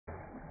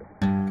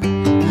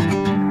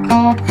Hey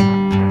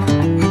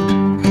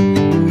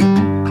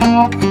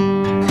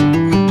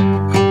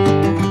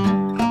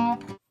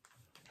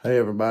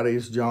everybody,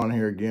 it's John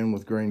here again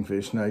with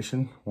Greenfish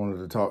Nation. Wanted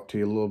to talk to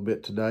you a little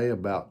bit today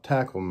about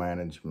tackle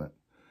management.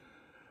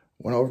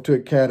 Went over to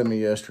Academy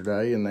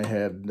yesterday and they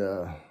had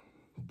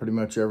pretty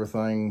much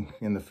everything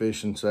in the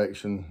fishing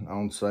section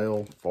on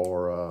sale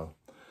for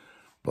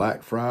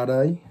Black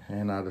Friday.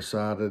 And I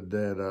decided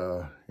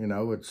that, you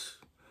know, it's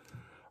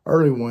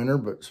early winter,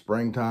 but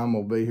springtime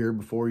will be here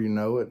before you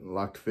know it. I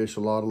like to fish a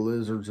lot of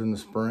lizards in the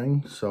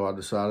spring, so I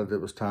decided it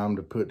was time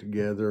to put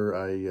together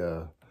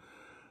a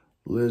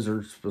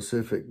lizard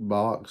specific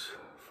box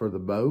for the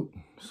boat.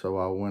 So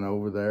I went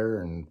over there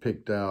and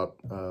picked out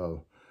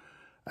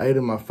 8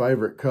 of my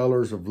favorite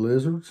colors of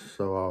lizards.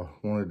 So I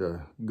wanted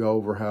to go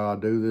over how I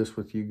do this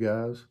with you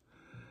guys.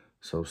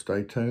 So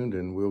stay tuned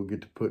and we'll get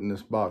to putting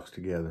this box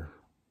together.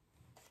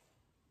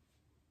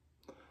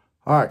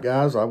 All right,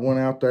 guys, I went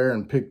out there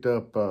and picked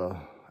up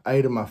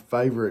 8 of my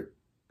favorite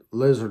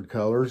lizard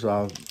colors.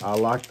 I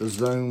like the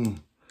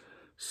Zoom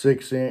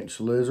 6-inch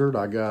lizard.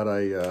 I got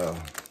a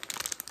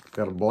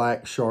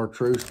black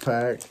chartreuse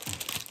pack.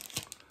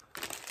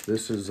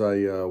 This is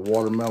a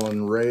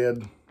watermelon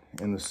red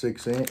in the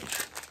 6-inch.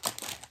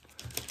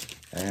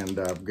 And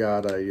I've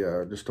got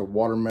just a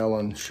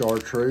watermelon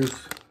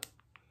chartreuse.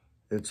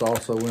 It's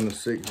also in the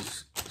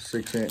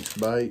 6-inch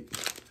bait.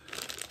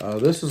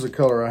 This is a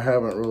color I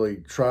haven't really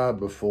tried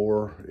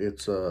before.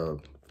 It's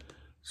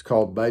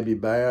called Baby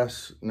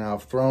Bass. Now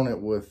I've thrown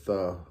it with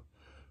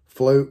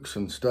flukes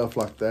and stuff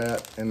like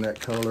that in that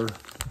color.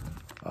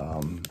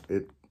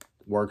 It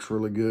works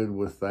really good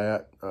with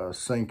that,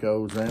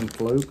 Cincos and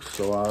flukes,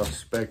 so I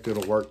expect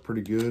it'll work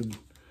pretty good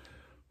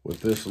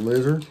with this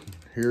lizard.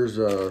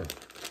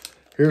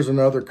 Here's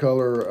another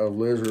color of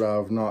lizard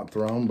I've not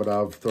thrown, but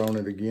I've thrown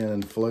it again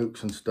in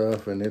flukes and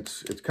stuff, and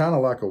it's kind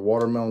of like a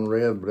watermelon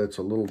red, but it's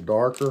a little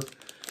darker.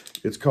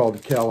 It's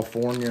called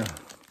California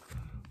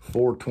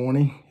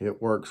 420.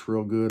 It works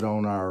real good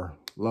on our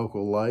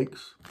local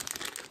lakes.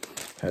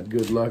 Had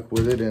good luck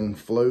with it in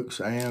flukes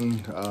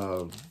and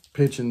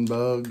pitching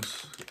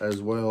bugs,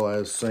 as well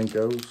as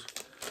Cincos.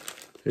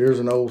 Here's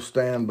an old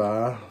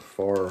standby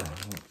for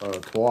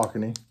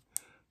Tawakoni.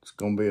 It's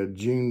going to be a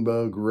June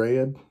bug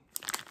red.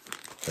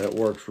 That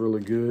works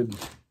really good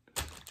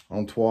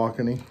on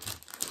Tawakoni.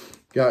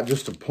 Got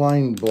just a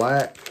plain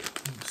black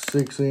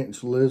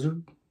 6-inch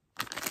lizard.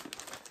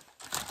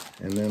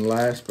 And then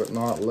last but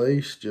not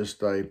least,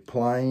 just a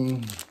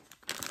plain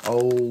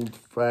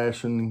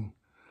old-fashioned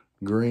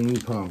green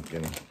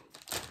pumpkin.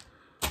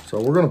 So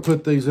we're going to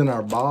put these in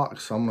our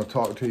box. I'm going to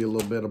talk to you a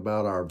little bit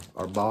about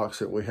our box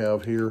that we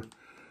have here.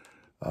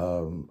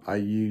 I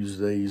use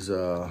these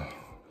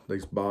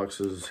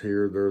boxes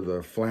here. They're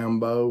the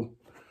Flambeau.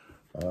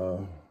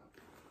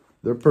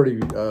 They're pretty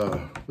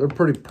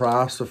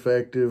price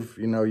effective.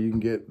 You know, you can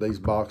get these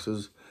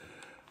boxes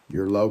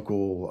your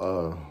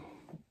local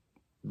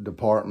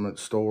department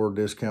store,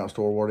 discount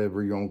store,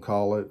 whatever you're gonna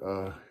call it.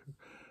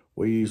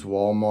 We use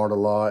Walmart a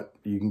lot.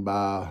 You can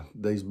buy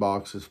these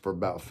boxes for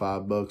about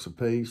 $5 a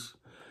piece.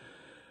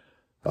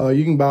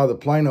 You can buy the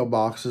Plano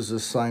boxes, the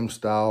same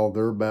style.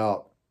 They're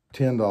about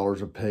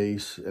 $10 a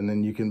piece. And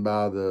then you can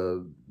buy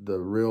the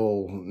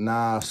real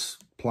nice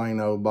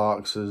Plano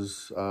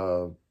boxes.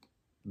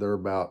 They're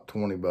about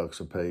 $20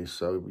 a piece.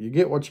 So you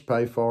get what you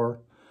pay for.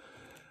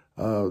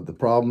 The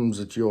problems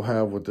that you'll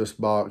have with this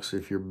box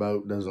if your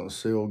boat doesn't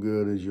seal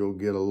good is you'll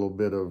get a little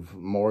bit of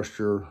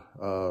moisture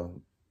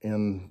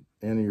in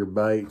your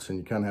baits, and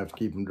you kind of have to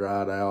keep them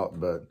dried out.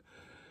 But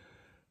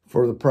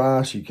for the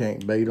price, you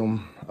can't beat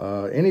them.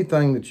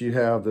 Anything that you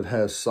have that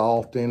has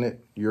salt in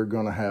it, you're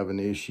going to have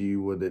an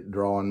issue with it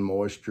drawing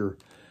moisture.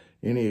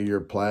 Any of your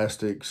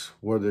plastics,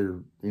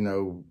 whether you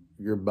know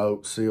your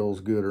boat seals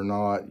good or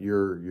not,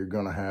 you're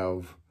going to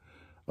have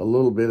a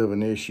little bit of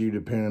an issue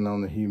depending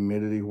on the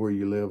humidity where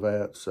you live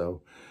at.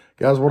 So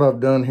guys, what I've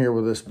done here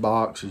with this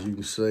box, as you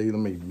can see, let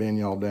me bend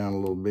y'all down a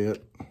little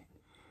bit.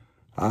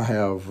 I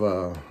have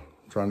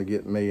trying to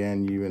get me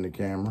and you in the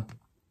camera.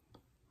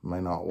 May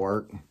not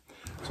work.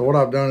 So what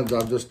I've done is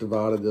I've just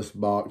divided this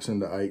box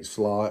into 8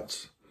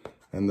 slots,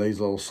 and these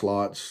little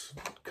slots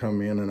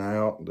come in and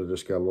out. They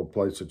just got a little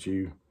place that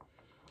you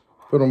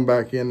put them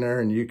back in there,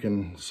 and you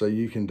can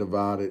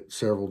divide it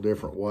several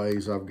different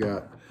ways. I've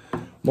got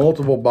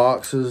multiple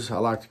boxes. I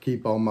like to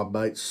keep all my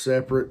baits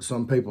separate.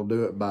 Some people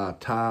do it by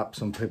type,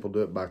 some people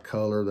do it by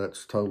color.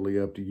 That's totally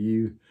up to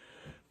you.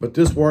 But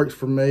this works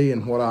for me,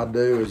 and what I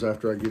do is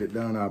after I get it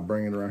done, I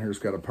bring it around here. It's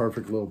got a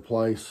perfect little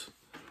place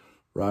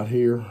right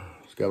here.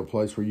 It's got a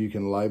place where you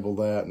can label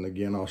that, and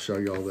again, I'll show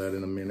you all that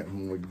in a minute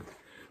when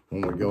we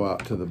go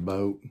out to the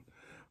boat.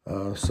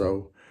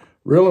 So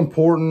real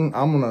important.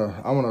 I'm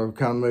gonna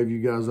kind of move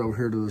you guys over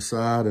here to the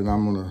side, and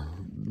I'm gonna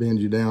bend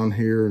you down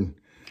here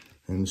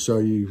and show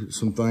you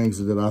some things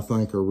that I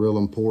think are real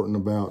important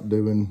about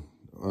doing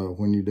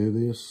when you do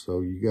this.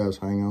 So you guys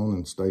hang on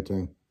and stay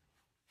tuned.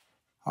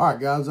 All right,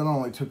 guys, it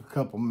only took a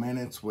couple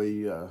minutes.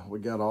 We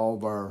got all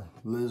of our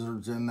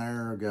lizards in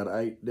there. I got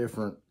 8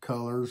 different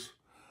colors.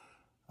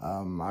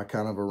 I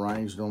kind of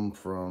arranged them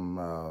from,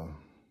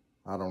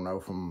 I don't know,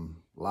 from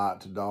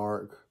light to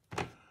dark.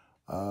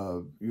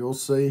 You'll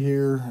see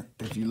here,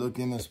 if you look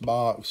in this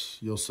box,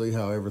 you'll see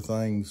how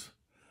everything's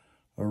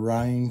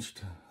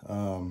arranged.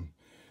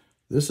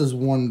 This is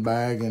one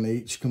bag in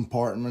each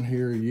compartment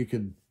here. You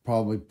could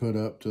probably put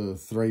up to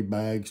 3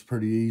 bags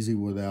pretty easy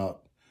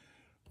without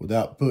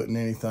putting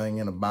anything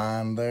in a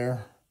bind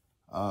there,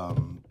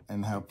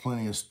 and have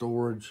plenty of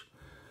storage.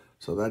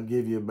 So that'd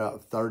give you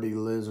about 30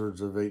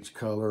 lizards of each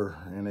color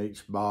in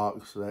each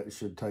box. That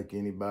should take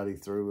anybody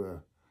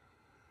through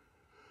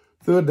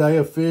a day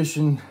of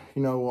fishing,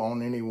 you know,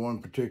 on any one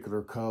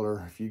particular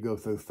color. If you go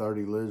through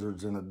 30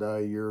 lizards in a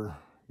day, you're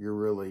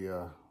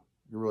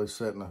really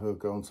setting a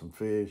hook on some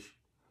fish.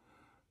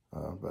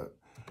 But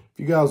if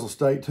you guys will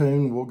stay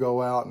tuned, we'll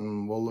go out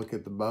and we'll look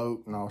at the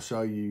boat, and I'll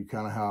show you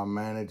kind of how I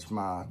manage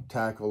my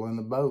tackle in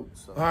the boat.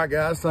 So. All right,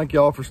 guys, thank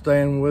y'all for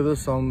staying with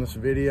us on this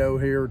video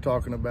here,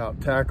 talking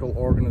about tackle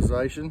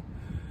organization.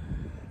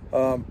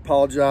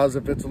 Apologize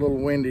if it's a little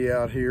windy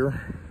out here.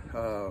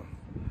 I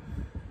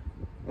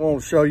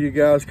want to show you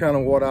guys kind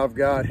of what I've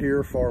got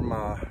here for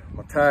my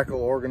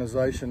tackle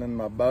organization in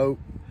my boat.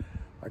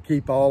 I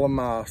keep all of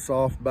my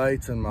soft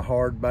baits and my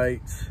hard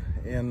baits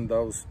in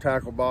those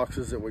tackle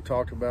boxes that we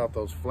talked about,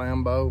 those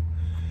flambeau.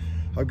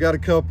 I've got a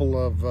couple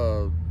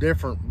of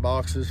different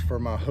boxes for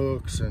my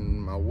hooks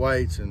and my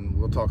weights, and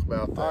we'll talk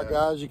about that. All right,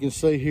 guys, you can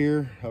see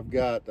here I've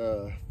got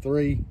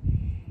three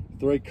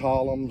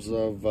columns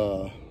of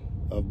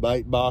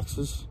bait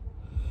boxes.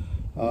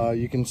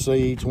 You can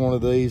see each one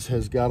of these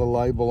has got a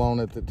label on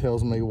it that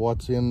tells me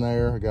what's in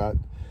there. I got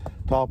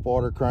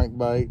topwater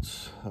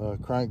crankbaits,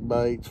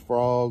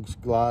 frogs,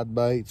 glide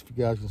baits, if you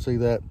guys can see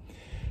that,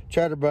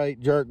 chatterbait,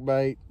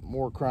 jerkbait,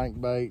 more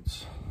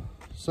crankbaits,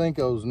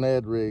 Cinco's,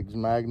 Ned rigs,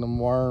 Magnum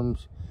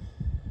worms,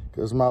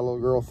 because my little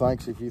girl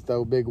thinks if you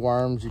throw big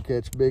worms, you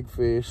catch big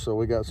fish. So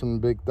we got some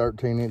big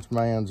 13-inch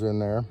mans in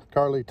there,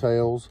 curly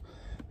tails.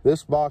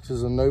 This box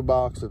is a new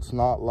box. It's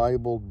not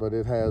labeled, but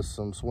it has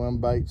some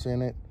swim baits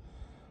in it,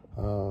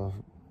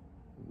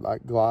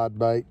 like glide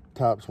bait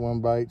type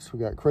swim baits. We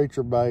got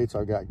creature baits.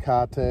 I got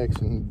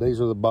Kitex, and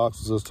these are the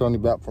boxes I was telling you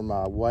about for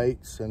my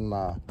weights and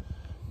my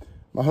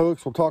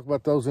hooks. We'll talk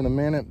about those in a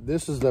minute.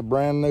 This is the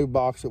brand new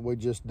box that we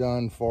just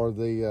done for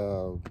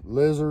the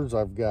lizards.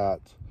 I've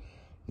got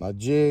my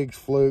jigs,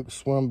 flukes,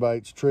 swim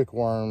baits, trick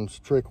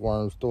worms,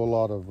 throw a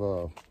lot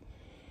of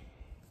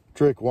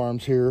trick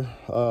worms here,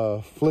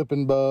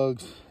 flipping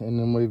bugs, and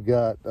then we've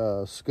got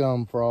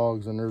scum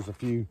frogs, and there's a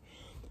few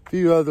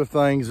other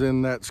things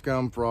in that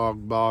scum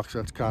frog box.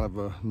 That's kind of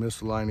a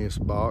miscellaneous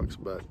box,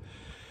 but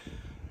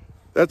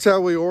that's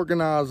how we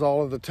organize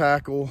all of the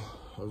tackle.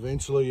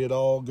 Eventually it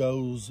all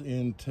goes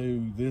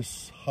into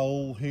this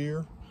hole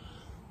here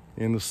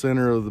in the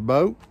center of the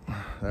boat.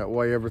 That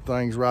way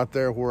everything's right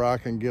there where I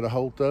can get a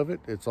hold of it.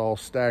 It's all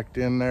stacked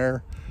in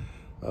there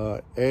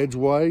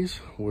edgeways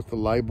with the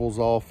labels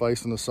all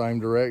facing the same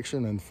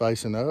direction and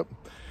facing up.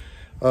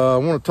 I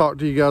want to talk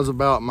to you guys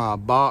about my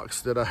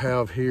box that I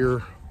have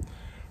here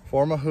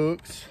for my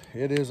hooks.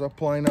 It is a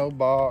plain old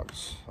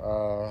box.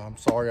 I'm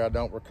sorry I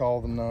don't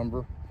recall the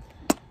number.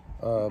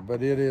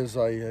 But it's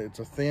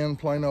a thin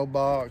Plano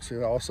box.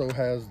 It also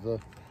has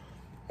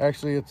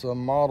it's a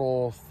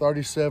model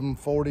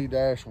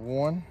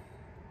 3740-1.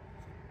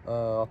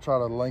 I'll try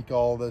to link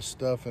all this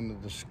stuff in the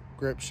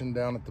description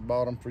down at the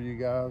bottom for you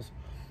guys.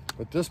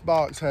 But this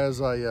box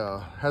has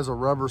a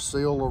rubber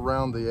seal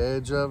around the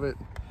edge of it,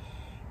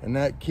 and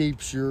that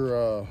keeps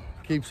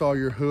all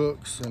your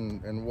hooks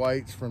and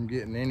weights from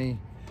getting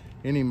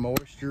any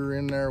moisture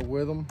in there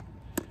with them.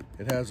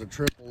 It has a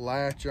triple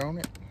latch on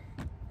it.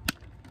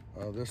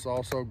 This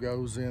also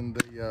goes in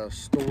the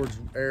storage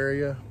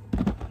area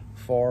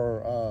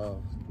for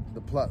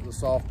the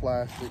soft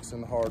plastics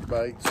and the hard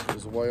baits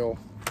as well.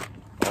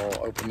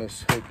 I'll open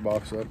this hook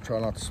box up, try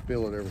not to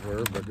spill it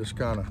everywhere, but just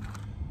kind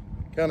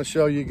of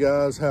show you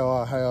guys how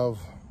I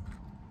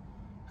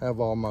have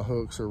all my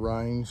hooks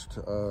arranged.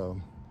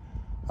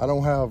 I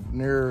don't have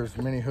near as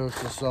many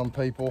hooks as some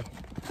people.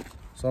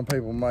 Some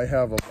people may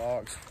have a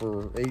box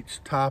for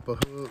each type of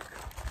hook,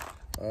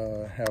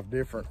 have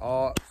different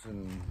aughts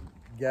and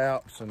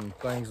gaps and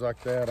things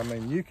like that. I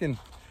mean, you can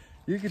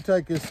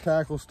take this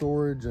tackle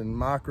storage and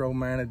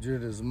micromanage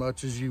it as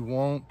much as you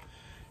want.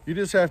 You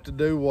just have to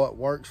do what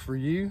works for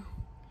you.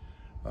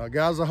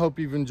 Guys, I hope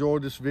you've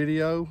enjoyed this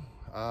video.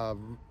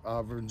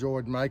 I've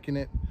enjoyed making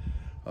it.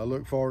 I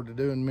look forward to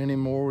doing many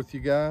more with you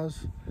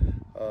guys.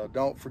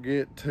 Don't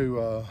forget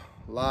to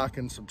like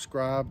and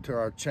subscribe to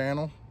our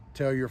channel.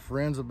 Tell your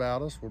friends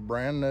about us. We're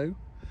brand new.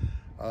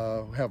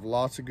 Have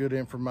lots of good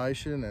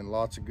information and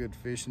lots of good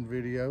fishing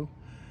video.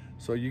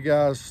 So you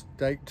guys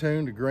stay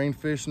tuned to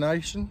Greenfish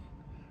Nation.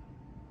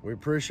 We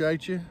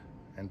appreciate you,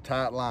 and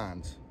tight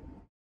lines.